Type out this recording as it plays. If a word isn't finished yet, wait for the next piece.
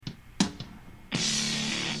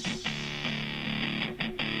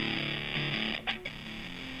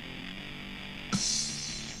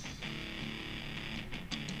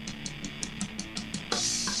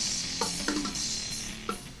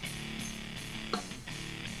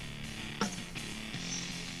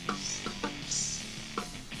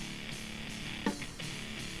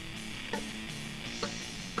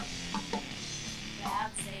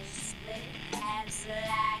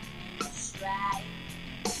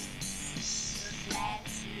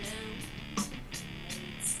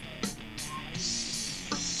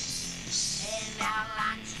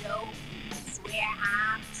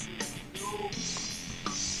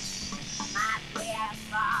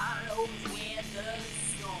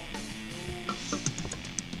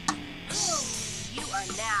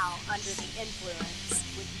Under the Influence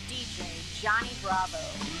with DJ Johnny Bravo.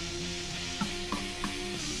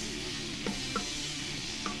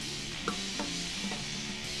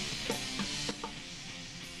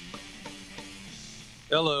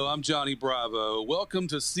 Hello, I'm Johnny Bravo. Welcome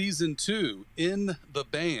to Season 2 in the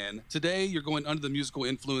Band. Today, you're going under the musical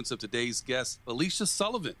influence of today's guest, Felicia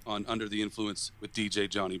Sullivan, on Under the Influence with DJ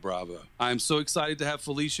Johnny Bravo. I'm so excited to have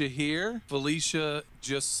Felicia here. Felicia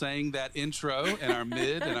just sang that intro and our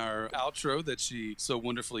mid and our outro that she so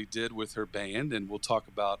wonderfully did with her band, and we'll talk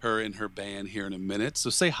about her and her band here in a minute. So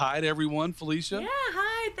say hi to everyone, Felicia. Yeah,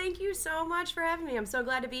 hi. Thank you so much for having me. I'm so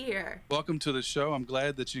glad to be here. Welcome to the show. I'm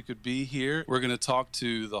glad that you could be here. We're going to talk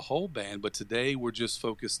to the whole band, but today we're just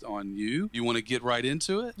focused on you. You want to get right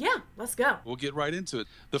into it? Yeah, let's go. We'll get right into it.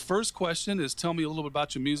 The first question is, tell me a little bit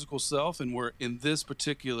about your musical self, and we're in this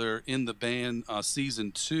particular In the Band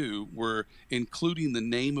Season 2, we're including the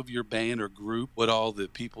name of your band or group, what all the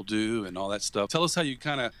people do and all that stuff. Tell us how you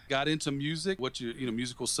kind of got into music, what your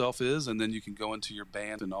musical self is, and then you can go into your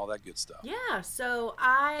band and all that good stuff. Yeah, so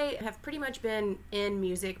I have pretty much been in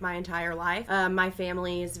music my entire life. My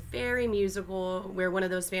family is very musical. We're one of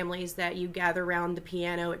those families that you gather around the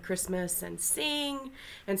piano at Christmas and sing.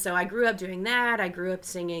 And so I grew up doing that. I grew up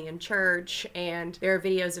singing in church, and there are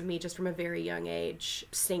videos of me just from a very young age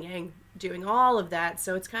singing, doing all of that.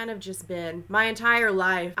 So it's kind of just been my entire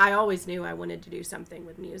life. I always knew I wanted to do something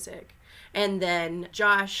with music. And then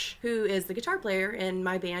Josh, who is the guitar player in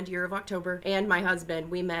my band, Year of October, and my husband,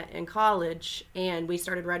 we met in college and we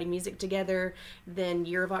started writing music together. Then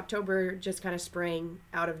Year of October just kind of sprang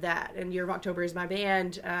out of that. And Year of October is my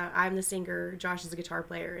band. I'm the singer, Josh is a guitar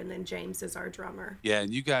player, and then James is our drummer. Yeah,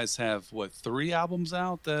 and you guys have, 3 albums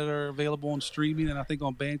out that are available on streaming and I think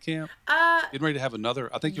on Bandcamp? Getting ready to have another,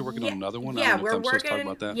 I think you're working on another one. Yeah, we're working, talk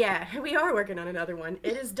about that. Yeah, we are working on another one.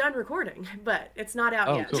 It is done recording, but it's not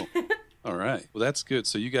out yet. Oh, cool. All right. Well, that's good.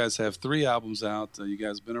 So you guys have 3 albums out. You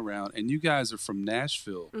guys have been around, and you guys are from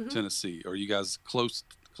Nashville, Tennessee. Are you guys close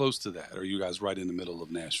to that? Or are you guys right in the middle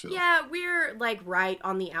of Nashville? Yeah, we're like right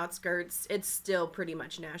on the outskirts. It's still pretty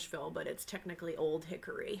much Nashville, but it's technically Old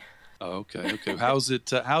Hickory. Oh, okay. How's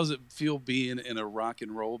it feel being in a rock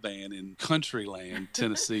and roll band in country land,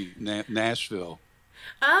 Tennessee, Nashville?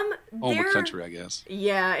 Home of country, I guess.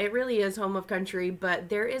 Yeah, it really is home of country, but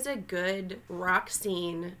there is a good rock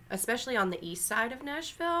scene, especially on the east side of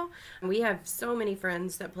Nashville. We have so many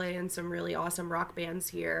friends that play in some really awesome rock bands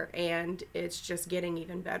here, and it's just getting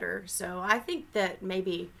even better. So I think that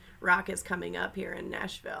maybe rock is coming up here in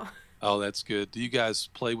Nashville. Oh, that's good. Do you guys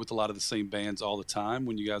play with a lot of the same bands all the time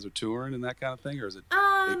when you guys are touring and that kind of thing? Or is it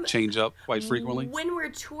change up quite frequently? When we're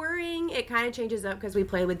touring, it kind of changes up because we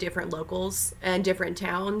play with different locals and different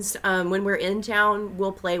towns. When we're in town,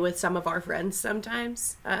 we'll play with some of our friends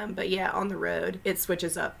sometimes. But yeah, on the road, it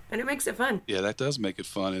switches up and it makes it fun. Yeah, that does make it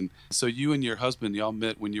fun. And so you and your husband, y'all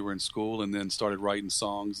met when you were in school and then started writing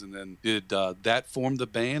songs. And then did that form the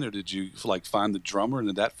band, or did you find the drummer and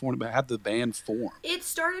did that form? How did the band form? It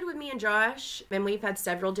started with me and Josh, and we've had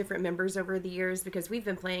several different members over the years because we've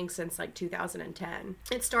been playing since 2010.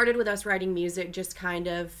 It started with us writing music just kind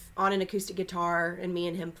of on an acoustic guitar and me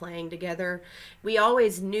and him playing together. We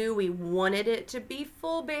always knew we wanted it to be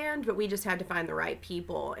full band, but we just had to find the right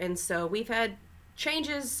people. And so we've had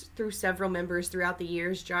changes through several members throughout the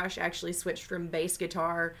years. Josh actually switched from bass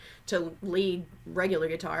guitar to lead regular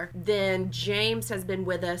guitar. Then James has been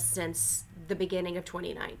with us since the beginning of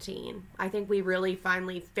 2019. I think we really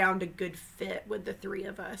finally found a good fit with the 3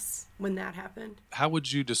 of us when that happened. How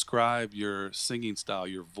would you describe your singing style,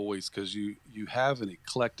 your voice? Because you have an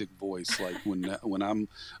eclectic voice. Like when I'm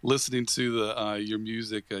listening to your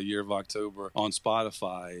music, Year of October on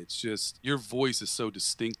Spotify, it's just your voice is so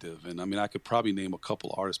distinctive. And I mean, I could probably name a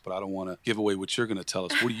couple artists, but I don't want to give away what you're going to tell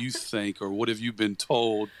us. What do you think, or what have you been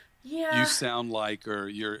told? Yeah. You sound like, or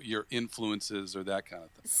your influences, or that kind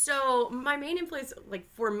of thing. So my main influence,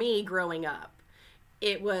 for me growing up,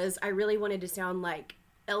 it was I really wanted to sound like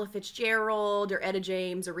Ella Fitzgerald or Etta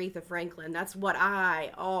James, Aretha Franklin. That's what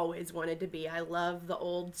I always wanted to be. I love the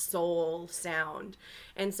old soul sound.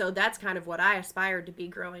 And so that's kind of what I aspired to be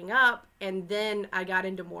growing up. And then I got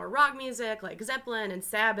into more rock music like Zeppelin and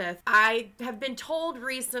Sabbath. I have been told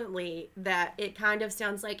recently that it kind of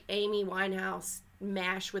sounds like Amy Winehouse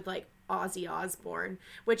mash with Ozzy Osbourne,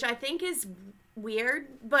 which I think is weird,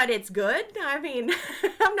 but it's good. I mean,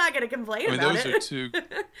 I'm not going to complain about it.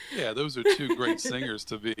 Those are two great singers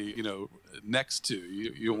to be, next to.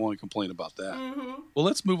 You won't complain about that. Mm-hmm. Well,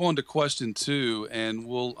 let's move on to question 2, and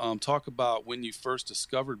we'll talk about when you first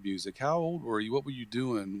discovered music. How old were you? What were you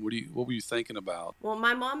doing? What were you thinking about? Well,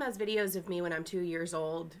 my mom has videos of me when I'm 2 years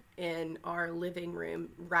old in our living room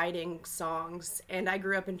writing songs, and I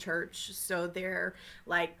grew up in church, so they're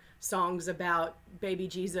like songs about baby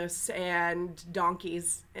Jesus and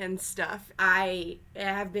donkeys and stuff. I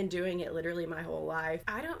have been doing it literally my whole life.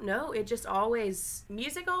 I don't know. It just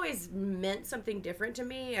music always meant something different to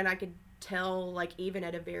me, and I could tell, like, even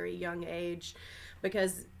at a very young age,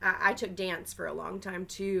 because I took dance for a long time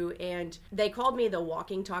too, and they called me the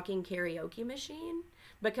walking, talking karaoke machine.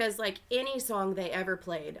 Because, like, any song they ever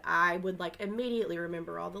played, I would, like, immediately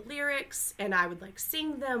remember all the lyrics, and I would, like,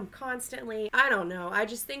 sing them constantly. I don't know. I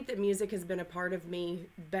just think that music has been a part of me,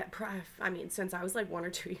 since I was, like, 1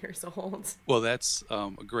 or 2 years old. Well, that's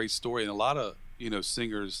a great story. And a lot of,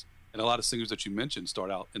 singers, and a lot of singers that you mentioned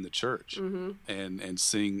start out in the church Mm-hmm. and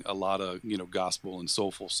sing a lot of, gospel and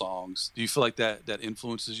soulful songs. Do you feel like that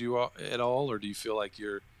influences you at all, or do you feel like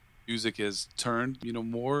your music has turned,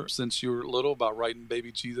 more since you were little about writing baby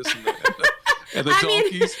Jesus and the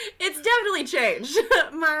donkeys? It's definitely changed.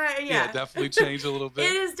 Definitely changed a little bit.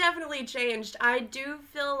 It has definitely changed. I do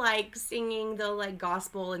feel like singing the, like,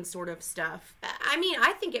 gospel and sort of stuff.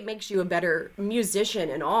 I think it makes you a better musician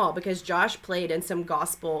and all, because Josh played in some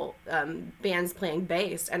gospel bands playing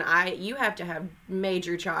bass, and you have to have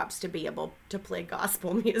major chops to be able to play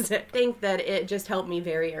gospel music. I think that it just helped me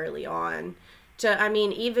very early on.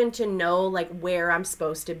 Even to know, like, where I'm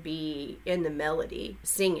supposed to be in the melody,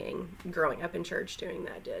 singing, growing up in church doing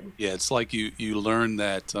that did. Yeah, it's like you learn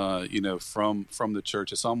that, from the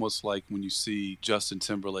church. It's almost like when you see Justin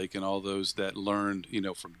Timberlake and all those that learned,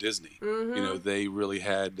 from Disney. Mm-hmm. They really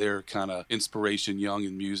had their kind of inspiration young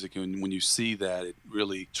in music. And when you see that, it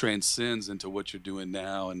really transcends into what you're doing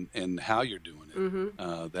now and how you're doing it.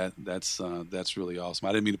 Mm-hmm. That's really awesome.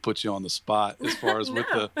 I didn't mean to put you on the spot as far as with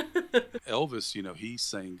No. Elvis. He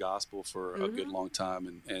sang gospel for a good long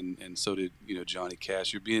time, and so did Johnny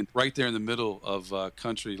Cash. You're being right there in the middle of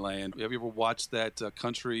country land. Have you ever watched that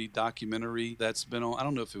country documentary that's been on? I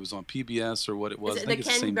don't know if it was on PBS or what it was. Is it I think the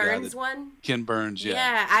it's the Ken same Burns guy one? Ken Burns, yeah.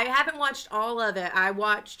 Yeah, I haven't watched all of it. I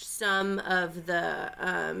watched some of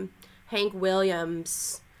the Hank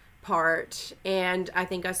Williams part, and I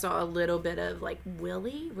think I saw a little bit of, like,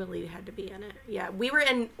 Willie had to be in it. Yeah, we were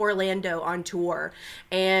in Orlando on tour,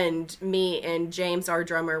 and me and James, our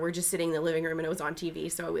drummer, were just sitting in the living room, and it was on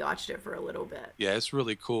TV, so we watched it for a little bit. Yeah, it's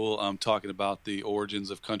really cool. Talking about the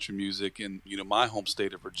origins of country music in my home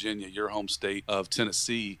state of Virginia, your home state of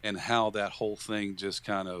Tennessee, and how that whole thing just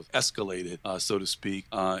kind of escalated, so to speak.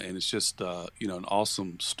 And it's just an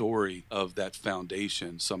awesome story of that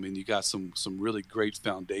foundation. So you got some really great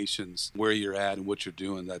foundations where you're at and what you're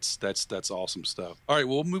doing. That's awesome stuff. All right,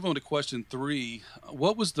 well, we'll move on to question 3.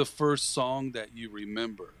 What was the first song that you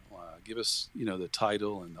remember? Give us, the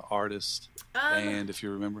title and the artist, band, if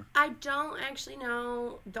you remember. I don't actually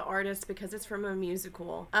know the artist because it's from a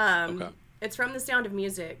musical. Okay. It's from The Sound of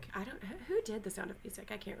Music. Who did The Sound of Music?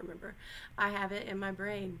 I can't remember. I have it in my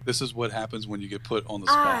brain. This is what happens when you get put on the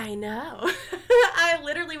spot. I know. I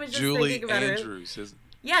literally was just thinking about Andrews, it.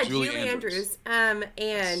 Yeah, Julie Andrews.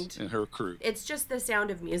 And her crew. It's just The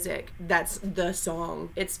Sound of Music. That's the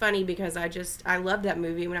song. It's funny because I loved that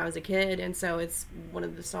movie when I was a kid, and so it's one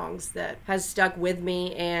of the songs that has stuck with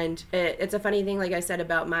me. And it's a funny thing, like I said,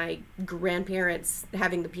 about my grandparents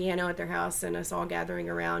having the piano at their house and us all gathering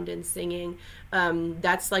around and singing.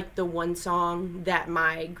 That's like the one song that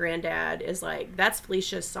my granddad is like, that's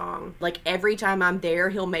Felicia's song. Like, every time I'm there,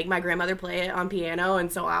 he'll make my grandmother play it on piano,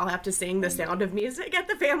 and so I'll have to sing The Sound of Music at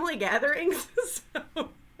the family gatherings. So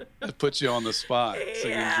That puts you on the spot,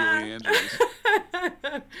 singing Julie Andrews.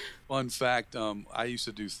 Fun fact, I used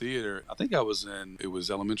to do theater. I think it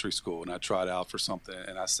was elementary school, and I tried out for something,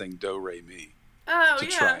 and I sang Do, Re, Mi to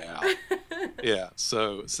try out. Yeah,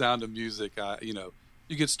 so Sound of Music,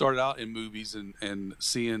 you get started out in movies and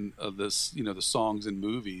seeing the songs in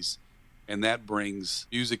movies, and that brings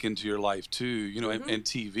music into your life too, and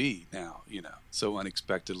TV now, so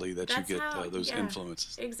unexpectedly that you get those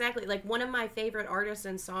influences. Exactly. Like, one of my favorite artists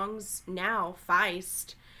and songs now,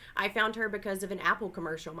 Feist, I found her because of an Apple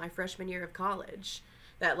commercial my freshman year of college.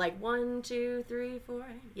 That, like, 1, 2, 3, 4.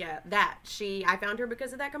 Yeah, I found her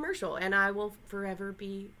because of that commercial, and I will forever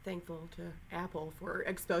be thankful to Apple for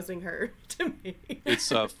exposing her to me.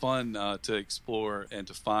 It's fun to explore and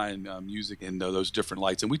to find music in those different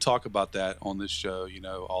lights. And we talk about that on this show,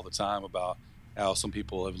 all the time, about how some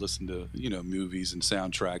people have listened to, movies and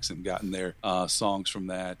soundtracks and gotten their songs from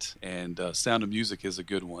that. And Sound of Music is a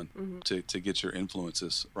good one to get your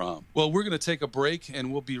influences from. Well, we're going to take a break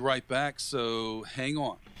and we'll be right back. So hang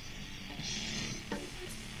on.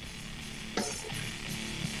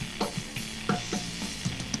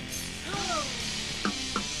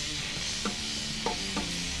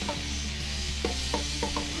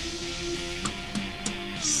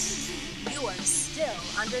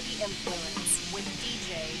 Under the Influence with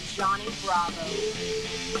DJ Johnny Bravo.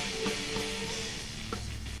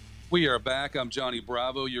 We are back. I'm Johnny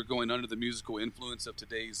Bravo. You're going under the musical influence of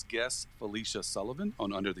today's guest, Felicia Sullivan,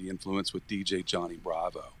 on Under the Influence with DJ Johnny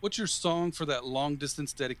Bravo. What's your song for that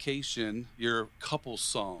long-distance dedication, your couple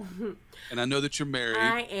song? And I know that you're married.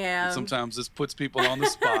 I am. And sometimes this puts people on the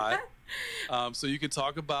spot. So you can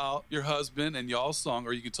talk about your husband and y'all's song,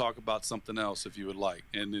 or you can talk about something else if you would like,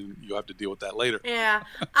 and then you'll have to deal with that later. Yeah,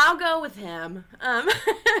 I'll go with him.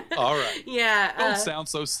 All right. Yeah. Don't sound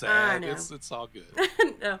so sad. It's all good.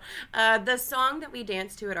 No. The song that we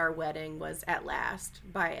danced to at our wedding was "At Last"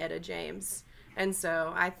 by Etta James. And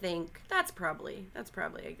so I think that's probably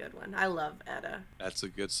a good one. I love Etta. That's a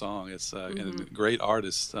good song. It's and a great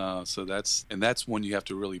artist. So that's one you have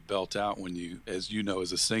to really belt out when you, as you know,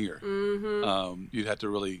 as a singer. You'd have to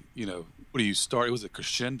really, what do you start? It was a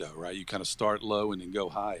crescendo, right? You kind of start low and then go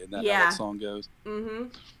high. Isn't that how that song goes? Mm-hmm.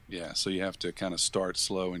 Yeah, so you have to kind of start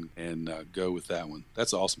slow and go with that one.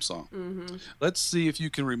 That's an awesome song. Mm-hmm. Let's see if you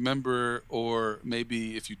can remember, or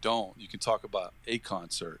maybe if you don't, you can talk about a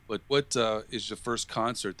concert. But what is your first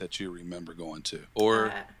concert that you remember going to,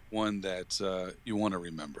 or one that you want to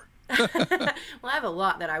remember? Well, I have a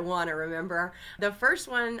lot that I want to remember. The first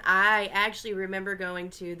one I actually remember going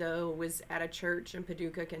to, though, was at a church in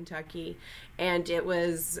Paducah, Kentucky, and it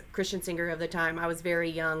was Christian singer of the time. I was very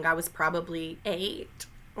young. I was probably 8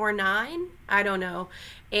 or 9, I don't know.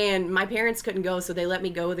 And my parents couldn't go, so they let me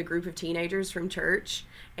go with a group of teenagers from church.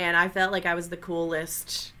 And I felt like I was the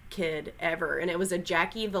coolest kid ever. And it was a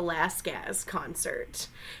Jackie Velasquez concert.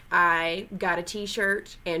 I got a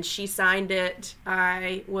t-shirt and she signed it.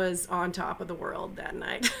 I was on top of the world that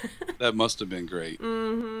night. That must have been great.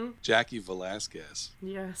 Mm-hmm. Jackie Velasquez.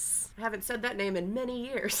 Yes. I haven't said that name in many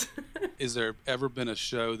years. Is there ever been a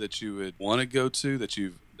show that you would want to go to, that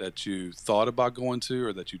you thought about going to,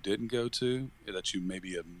 or that you didn't go to, that you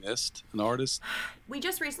maybe have missed an artist? We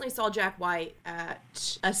just recently saw Jack White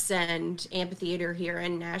at Ascend Amphitheater here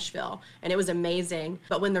in Nashville, and it was amazing.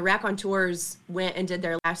 But when the Raconteurs went and did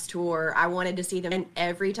their last tour, I wanted to see them, and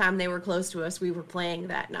every time they were close to us, we were playing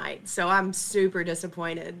that night. So I'm super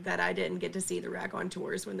disappointed that I didn't get to see the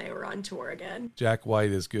Raconteurs when they were on tour again. Jack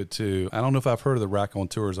White is good too. I don't know if I've heard of the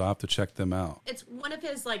Raconteurs. I'll have to check them out. It's one of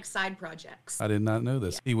his side projects. I did not know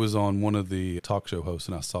this. Yeah. He was on one of the talk show hosts,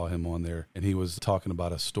 and I saw him on there, and he was talking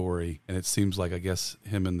about a story, and it seems like, I guess,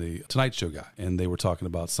 him and the Tonight Show guy, and they were talking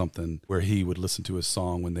about something where he would listen to his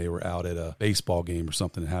song when they were out at a baseball game or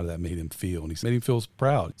something, and how that made him feel. And he made him feel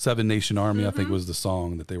proud. Seven Nation Army, I think, was the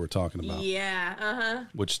song that they were talking about. Yeah,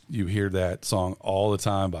 Which you hear that song all the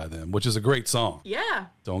time by them, which is a great song. Yeah.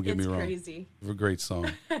 Don't get me wrong. It's crazy. A great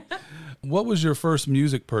song. What was your first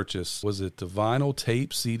music purchase? Was it the vinyl,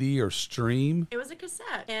 tape, CD, or stream? It was a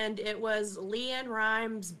cassette, and it was LeAnn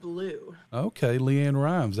Rimes' Blue. Okay, LeAnn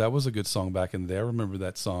Rimes. That was a good song back in the day. I remember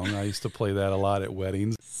that song. I used to play that a lot at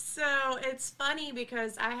weddings. So it's funny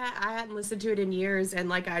because I hadn't listened to it in years,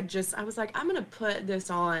 and I was like, I'm gonna put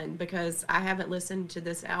this on because I haven't listened to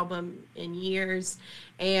this album in years,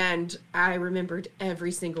 and I remembered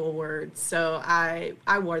every single word. So I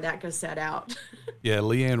wore that cassette out. Yeah,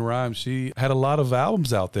 LeAnn Rimes, she had a lot of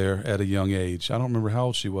albums out there at a young age. I don't remember how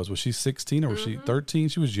old she was. Was she 16 or was she 13?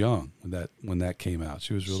 She was young when that came out.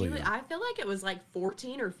 She was really young. I feel like it was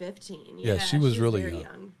 14 or 15. Yeah, she was really very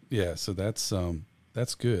young. Yeah, so that's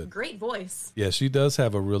good. Great voice. Yeah, she does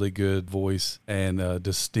have a really good voice and a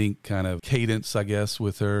distinct kind of cadence, I guess,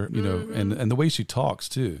 with her, know, and the way she talks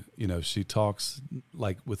too. She talks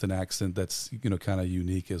with an accent that's, kind of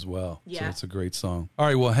unique as well. Yeah. So it's a great song. All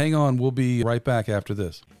right, well, hang on. We'll be right back after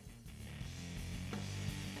this.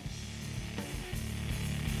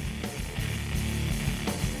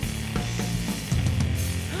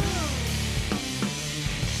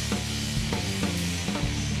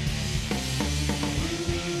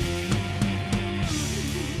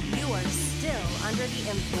 Under the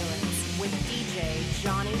Influence with DJ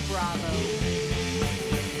Johnny Bravo.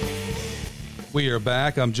 We are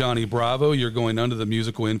back. I'm Johnny Bravo. You're going under the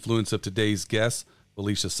musical influence of today's guest,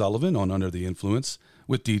 Felicia Sullivan on Under the Influence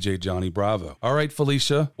with DJ Johnny Bravo. All right,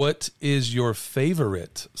 Felicia, what is your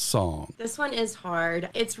favorite song? This one is hard.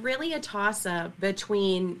 It's really a toss-up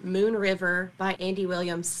between Moon River by Andy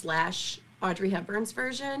Williams / Audrey Hepburn's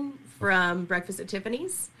version from Breakfast at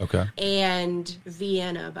Tiffany's. Okay. And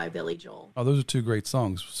Vienna by Billy Joel. Oh, those are two great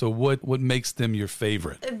songs. So what makes them your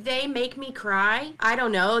favorite? They make me cry. I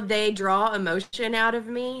don't know. They draw emotion out of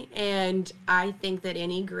me. And I think that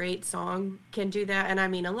any great song can do that. And I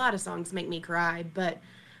mean, a lot of songs make me cry, but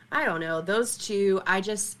I don't know. Those two, I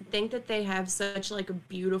just think that they have such like a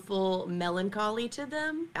beautiful melancholy to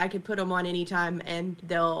them. I could put them on anytime and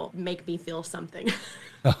they'll make me feel something.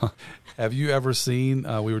 Have you ever seen,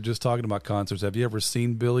 we were just talking about concerts, have you ever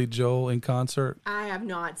seen Billy Joel in concert? I have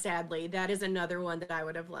not, sadly. That is another one that I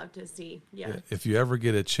would have loved to see. Yeah. If you ever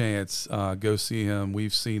get a chance, go see him.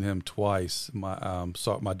 We've seen him twice.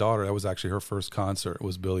 My daughter, that was actually her first concert,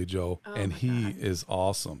 was Billy Joel. Oh, and he is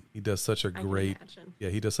awesome. He does such a great,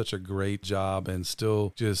 he does such a great job, and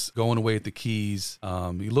still just going away at the keys.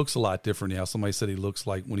 He looks a lot different now. Somebody said he looks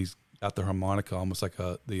like when he's got the harmonica, almost like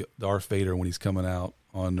the Darth Vader when he's coming out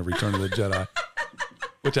on the Return of the Jedi,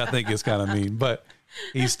 which I think is kind of mean, but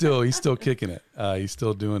he's still kicking it. He's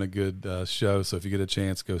still doing a good show. So if you get a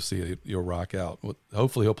chance, go see it. You'll rock out.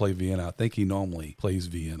 Hopefully he'll play Vienna. I think he normally plays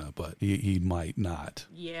Vienna, but he might not.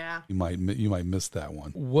 Yeah. You might miss that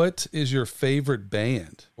one. What is your favorite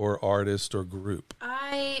band or artist or group?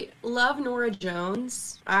 I love Norah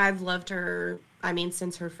Jones. I've loved her,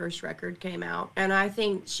 since her first record came out. And I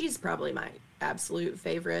think she's probably my absolute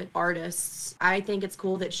favorite artists. I think it's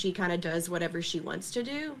cool that she kind of does whatever she wants to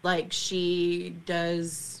do. Like, she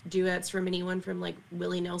does duets from anyone from like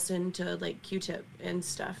Willie Nelson to like Q-Tip and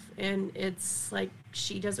stuff. And it's like,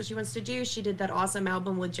 she does what she wants to do. She did that awesome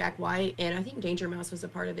album with Jack White, and I think Danger Mouse was a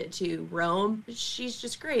part of it too. Rome. She's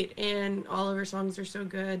just great, and all of her songs are so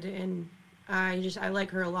good, and I like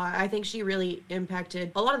her a lot. I think she really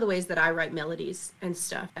impacted a lot of the ways that I write melodies and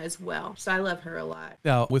stuff as well. So I love her a lot.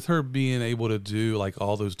 Now, with her being able to do like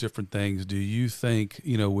all those different things, do you think,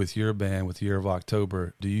 with your band, with Year of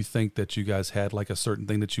October, do you think that you guys had like a certain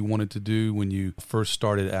thing that you wanted to do when you first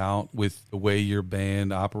started out with the way your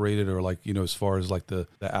band operated, or like, as far as like the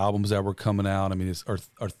albums that were coming out? I mean,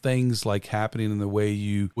 are things like happening in the way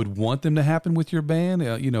you would want them to happen with your band?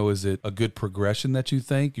 Is it a good progression that you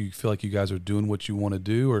think? You feel like you guys are doing what you want to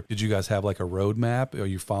do, or did you guys have like a roadmap? Are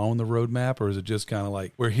you following the roadmap, or is it just kind of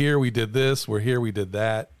like, we're here, we did this, we're here, we did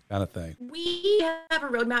that kind of thing? We have a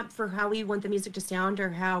roadmap for how we want the music to sound or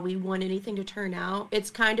how we want anything to turn out. It's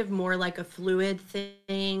kind of more like a fluid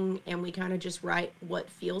thing, and we kind of just write what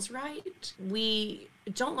feels right. We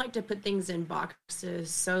don't like to put things in boxes.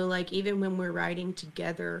 So like, even when we're writing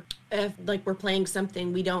together, if like we're playing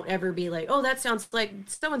something, we don't ever be like, oh, that sounds like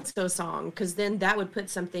so-and-so song, because then that would put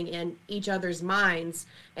something in each other's minds,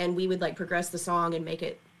 and we would like progress the song and make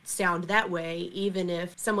it sound that way, even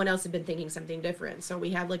if someone else had been thinking something different. So we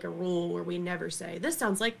have like a rule where we never say, this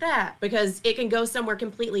sounds like that, because it can go somewhere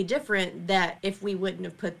completely different that if we wouldn't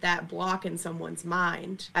have put that block in someone's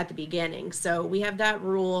mind at the beginning. So we have that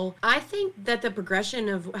rule. I think that the progression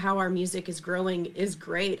of how our music is growing is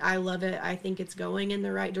great. I love it. I think it's going in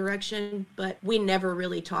the right direction, but we never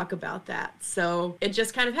really talk about that. So it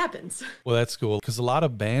just kind of happens. Well, that's cool, because a lot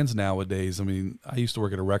of bands nowadays, I used to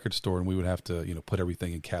work at a record store, and we would have to, put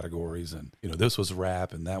everything in categories, and this was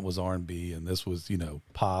rap, and that was R&B, and this was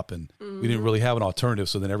pop, and we didn't really have an alternative.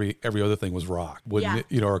 So then every other thing was rock,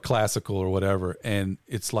 or classical or whatever. And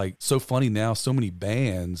it's like so funny now. So many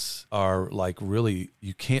bands are like, really,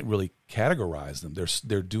 you can't really categorize them.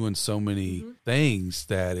 They're doing so many things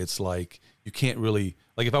that it's like you can't really,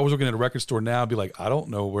 like, if I was working at a record store now, I'd be like, I don't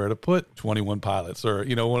know where to put 21 Pilots or,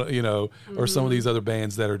 or some of these other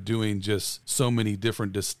bands that are doing just so many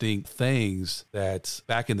different distinct things that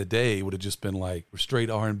back in the day would have just been like straight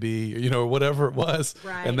R&B, or whatever it was.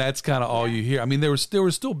 Right. And that's kind of all you hear. There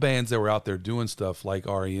were still bands that were out there doing stuff like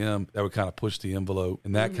REM that would kind of push the envelope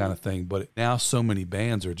and that kind of thing. But now so many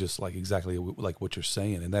bands are just like exactly like what you're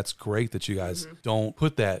saying. And that's great that you guys don't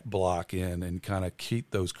put that block in and kind of keep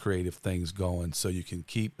those creative things going, so you can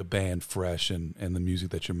keep the band fresh and the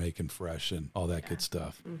music that you're making fresh and all that good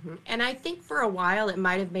stuff. And I think for a while it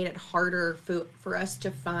might have made it harder for us to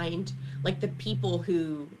find like the people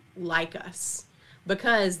who like us,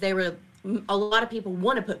 because a lot of people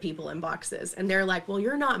want to put people in boxes, and they're like, well,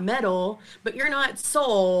 you're not metal, but you're not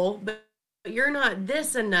soul, but you're not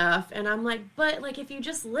this enough. And I'm like, but like, if you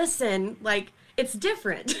just listen, like, it's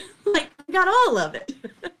different. Like, we got all of it.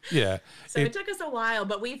 Yeah. So it took us a while,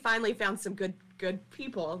 but we finally found some good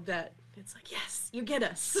people that It's like, yes, you get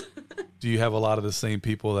us. Do you have a lot of the same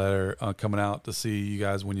people that are coming out to see you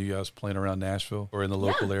guys when you guys playing around Nashville or in the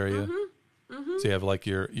local area? So you have like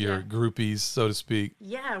your groupies, so to speak.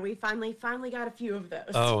 Yeah, we finally got a few of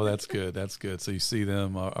those. Oh, that's good. That's good. So you see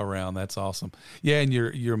them around. That's awesome. Yeah, and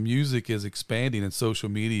your music is expanding, and social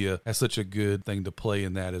media has such a good thing to play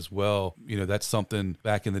in that as well. You know, that's something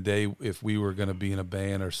back in the day, if we were going to be in a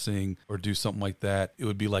band or sing or do something like that, it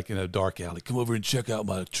would be like in a dark alley. Come over and check out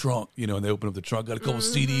my trunk, you know, and they open up the trunk, got a couple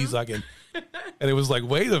CDs I can... And it was like,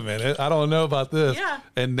 wait a minute, I don't know about this. Yeah.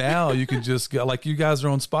 And now you can just go, like, you guys are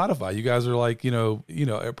on Spotify. You guys are like, you know,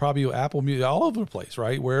 probably Apple Music, all over the place,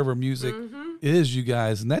 right? Wherever music is, you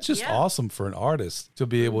guys. And that's just awesome for an artist to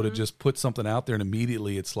be able to just put something out there and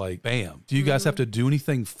immediately it's like, bam. Do you guys have to do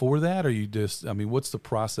anything for that? Or you just, I mean, what's the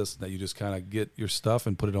process that you just kind of get your stuff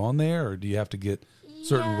and put it on there? Or do you have to get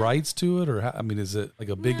certain rights to it? Or, I mean, is it like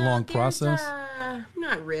a big, long process?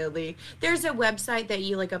 Not really. There's a website that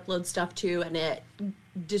you like upload stuff to, and it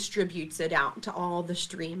distributes it out to all the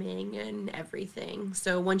streaming and everything.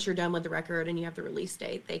 So once you're done with the record and you have the release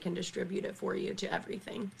date, they can distribute it for you to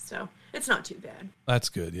everything. So it's not too bad. That's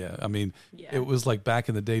good. Yeah. I mean, it was like back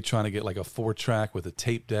in the day trying to get like a 4-track with a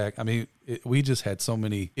tape deck. I mean, we just had so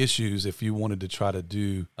many issues if you wanted to try to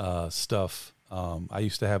do stuff. I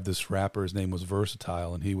used to have this rapper, his name was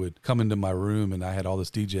Versatile, and he would come into my room and I had all this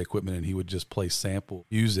DJ equipment and he would just play sample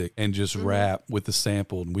music and just rap with the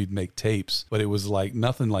sample, and we'd make tapes, but it was like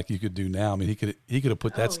nothing like you could do now. I mean, he could have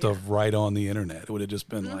put that stuff right on the internet. It would have just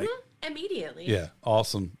been like immediately. Yeah.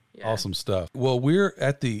 Awesome. Yeah. Awesome stuff. Well, we're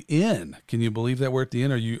at the end. Can you believe that we're at the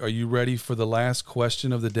end? Are you ready for the last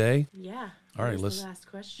question of the day? Yeah. All right, the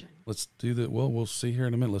last question. Let's do that. Well, we'll see here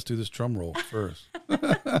in a minute. Let's do this drum roll first.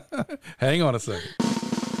 Hang on a second.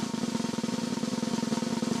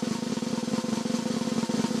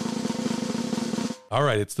 All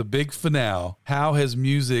right, it's the big finale. How has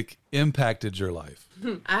music impacted your life?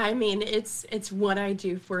 I mean, it's what I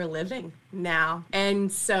do for a living now.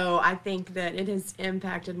 And so I think that it has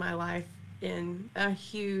impacted my life in a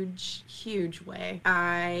huge, huge way.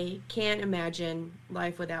 I can't imagine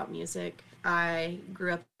life without music. I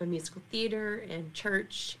grew up in musical theater and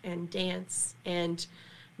church and dance, and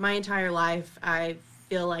my entire life I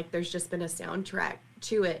feel like there's just been a soundtrack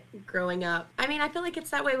to it growing up. I mean, I feel like it's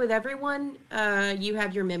that way with everyone. You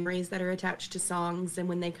have your memories that are attached to songs, and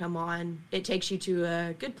when they come on, it takes you to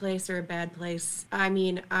a good place or a bad place. I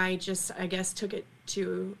mean, I guess took it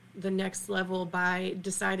to the next level by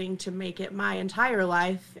deciding to make it my entire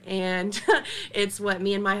life, and it's what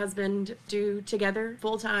me and my husband do together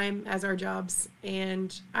full time as our jobs,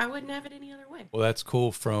 and I wouldn't have it any other way. Well, that's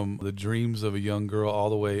cool. From the dreams of a young girl all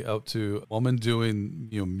the way up to a woman doing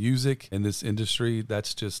music in this industry.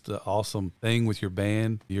 That's just an awesome thing with your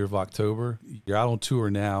band, Year of October. You're out on tour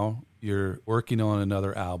now. You're working on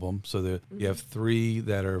another album, so that you have 3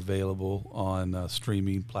 that are available on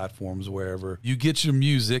streaming platforms wherever you get your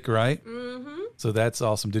music, right? Mm-hmm. So that's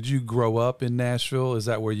awesome. Did you grow up in Nashville? Is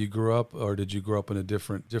that where you grew up, or did you grow up in a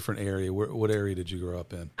different area? What area did you grow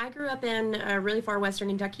up in? I grew up in really far western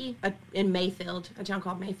Kentucky, in Mayfield, a town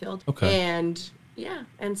called Mayfield. Okay.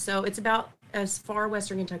 And so it's about as far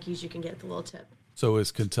western Kentucky as you can get, the little tip. So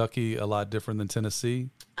is Kentucky a lot different than Tennessee?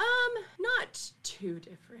 Not too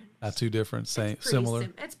different. Not too different. Similar.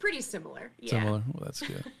 It's pretty similar. Yeah. Similar. Well, that's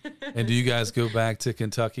good. And do you guys go back to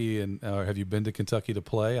Kentucky, and or have you been to Kentucky to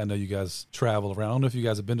play? I know you guys travel around. I don't know if you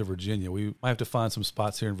guys have been to Virginia. We might have to find some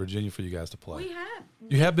spots here in Virginia for you guys to play. We have.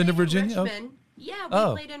 You have been to Virginia? Yeah,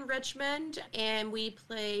 we played in Richmond, and we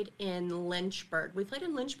played in Lynchburg. We played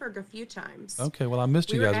in Lynchburg a few times. Okay, well, I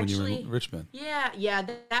missed you guys when you were in Richmond. Yeah,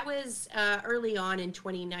 that was early on in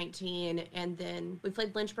 2019, and then we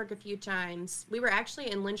played Lynchburg a few times. We were actually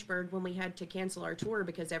in Lynchburg when we had to cancel our tour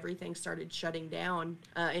because everything started shutting down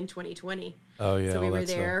in 2020. Oh, yeah. So we were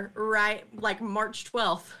there right, like March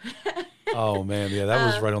 12th. Oh, man, yeah, that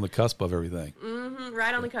was right on the cusp of everything.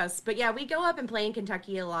 Right on the cusp. But yeah, we go up and play in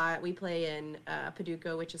Kentucky a lot. We play in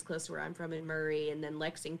Paducah, which is close to where I'm from, in Murray, and then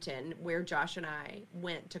Lexington, where Josh and I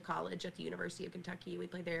went to college at the University of Kentucky. We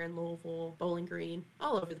played there in Louisville, Bowling Green,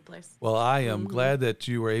 all over the place. Well, I am glad that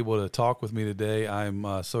you were able to talk with me today.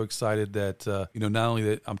 I'm so excited that, not only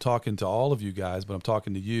that I'm talking to all of you guys, but I'm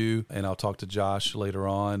talking to you, and I'll talk to Josh later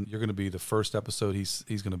on. You're going to be the first episode. He's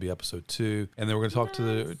going to be episode 2. And then we're going to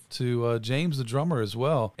talk to James, the drummer, as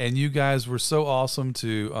well. And you guys were so awesome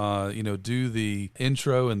to, do the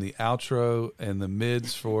intro and the outro and the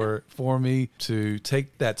mids for me, to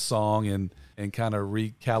take that song and kind of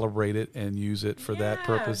recalibrate it and use it for that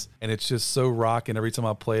purpose. And it's just so rock, and every time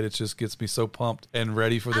I play it, it just gets me so pumped and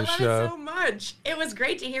ready for the show. I love it so much. It was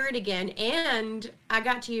great to hear it again, and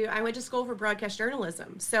I went to school for broadcast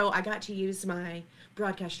journalism, so I got to use my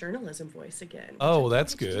broadcast journalism voice again. Oh,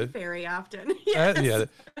 that's good. Very often. Yes. Yeah,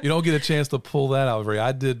 you don't get a chance to pull that out very.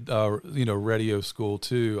 I did, radio school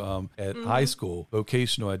too at high school,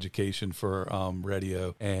 vocational education for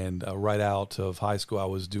radio, and right out of high school, I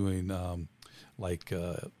was doing what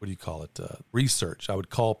do you call it? Research. I would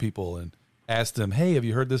call people and ask them, hey, have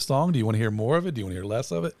you heard this song? Do you want to hear more of it? Do you want to hear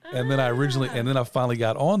less of it? And then I finally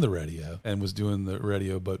got on the radio and was doing the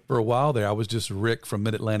radio. But for a while there, I was just Rick from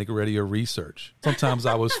Mid-Atlantic Radio Research. Sometimes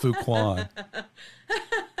I was Fuquan.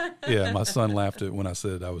 Yeah, my son laughed at when I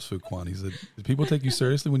said I was Fuquan. He said, did people take you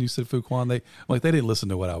seriously when you said Fuquan? They didn't listen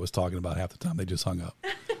to what I was talking about half the time. They just hung up.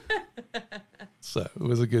 So it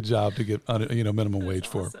was a good job to get minimum wage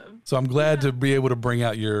for. So I'm glad to be able to bring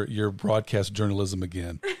out your broadcast journalism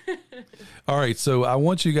again. All right, so I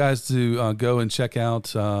want you guys to go and check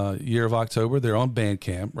out Year of October. They're on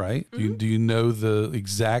Bandcamp, right? Mm-hmm. Do you know the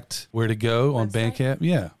exact where to go on Bandcamp?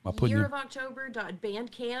 Yeah, I'll put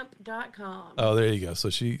yearofoctober.bandcamp.com. Oh, there you go. So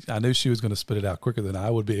I knew she was going to spit it out quicker than I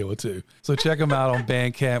would be able to. So check them out on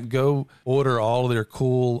Bandcamp. Go order all of their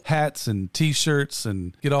cool hats and T-shirts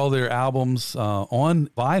and get all their albums on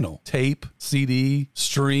vinyl, tape, CD,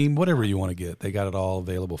 stream, whatever you want to get. They got it all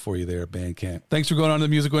available for you there at Bandcamp. Thanks for going on to the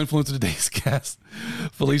musical influence of today's guest,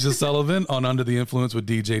 Felicia Sullivan, on Under the Influence with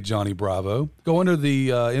DJ Johnny Bravo. Go under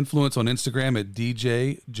the influence on Instagram at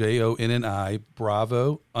DJ JONNI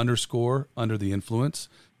Bravo _ Under the Influence,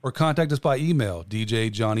 or contact us by email, DJ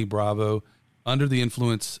Johnny Bravo Under the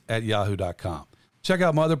Influence at yahoo.com. Check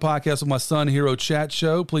out my other podcast with my son, Hero Chat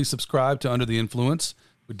Show. Please subscribe to Under the Influence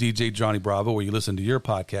with DJ Johnny Bravo, where you listen to your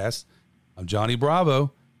podcast. I'm Johnny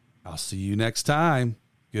Bravo. I'll see you next time.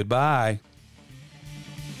 Goodbye.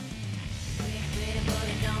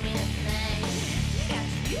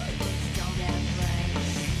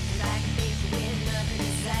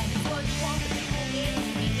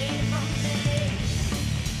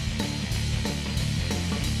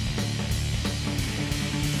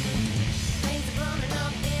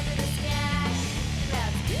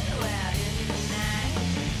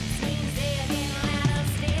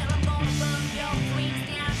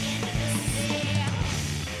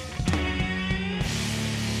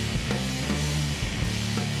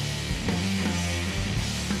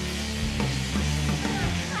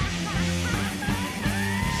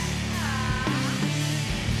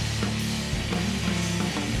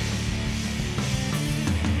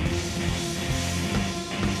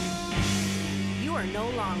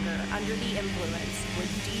 Under the Influence with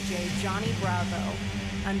DJ Johnny Bravo.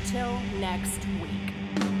 Until next week.